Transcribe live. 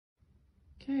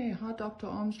Okay, hi Dr.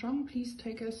 Armstrong, please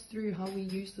take us through how we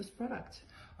use this product.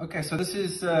 Okay, so this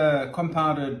is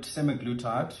compounded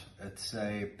semaglutide. It's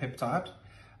a peptide,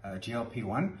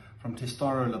 GLP-1 from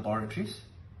Testaro laboratories,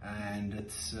 and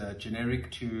it's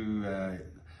generic to a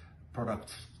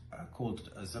product called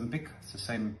Ozempic. It's the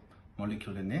same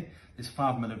molecule in there. There's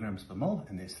 5 milligrams per ml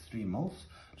and there's 3 ml.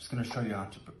 I'm just going to show you how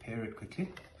to prepare it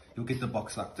quickly. You'll get the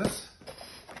box like this.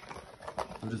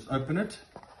 We'll just open it.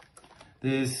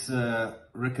 There's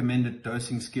recommended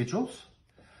dosing schedules.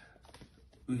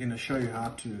 We're going to show you how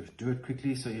to do it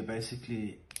quickly. So you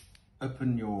basically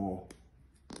open your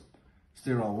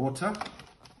sterile water,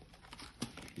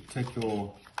 you take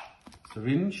your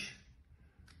syringe,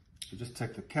 you just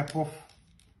take the cap off,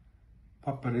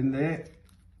 pop it in there,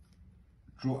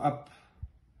 draw up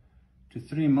to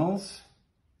 3 ml.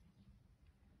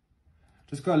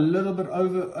 Just go a little bit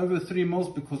over 3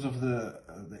 ml because of the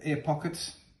air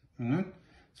pockets.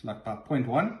 It's like about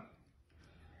 0.1.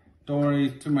 Don't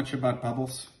worry too much about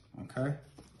bubbles. Okay,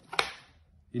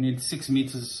 you need 6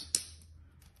 meters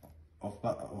of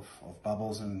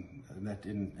bubbles and that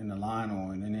in a line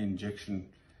or in any injection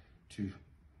to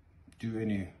do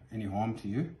any harm to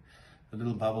you. A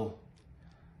little bubble,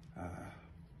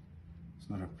 it's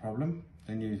not a problem.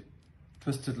 Then you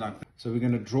twist it like that. So we're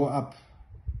going to draw up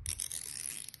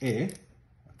air.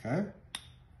 Okay.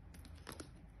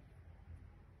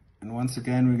 And once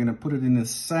again, we're going to put it in the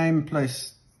same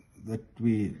place that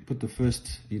we put the first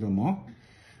needle mark.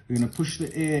 We're going to push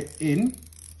the air in,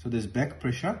 so there's back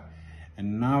pressure.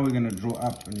 And now we're going to draw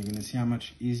up, and you're going to see how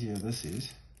much easier this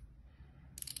is.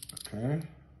 Okay.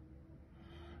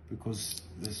 Because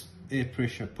there's air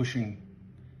pressure pushing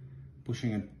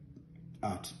it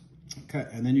out. Okay,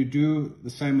 and then you do the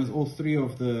same as all 3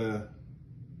 of the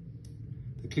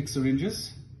click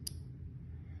syringes.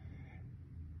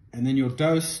 And then your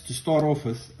dose to start off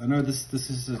with, I know this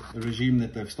is a regime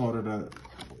that they've started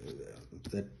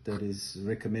that is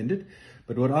recommended,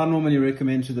 but what I normally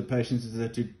recommend to the patients is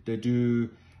that they do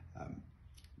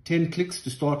 10 clicks to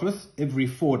start with every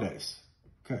 4 days.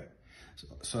 Okay,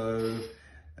 so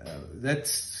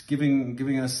that's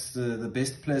giving us the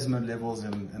best plasma levels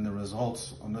and the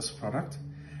results on this product.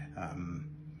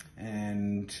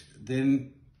 And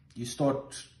then you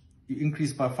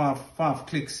increase by five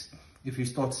clicks if you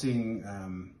start seeing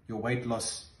your weight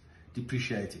loss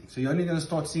depreciating. So you're only going to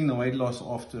start seeing the weight loss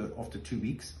after 2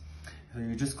 weeks. So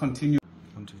you just continue.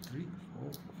 1, 2, 3,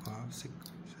 4, 5, 6,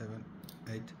 7,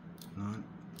 8, 9,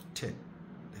 10.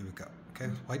 There we go.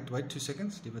 Okay, wait 2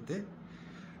 seconds, leave it there.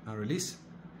 Now release.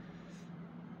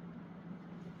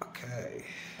 Okay.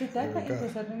 Did that make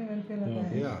it? I don't even feel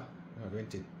like that. Yeah, it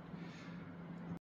went in.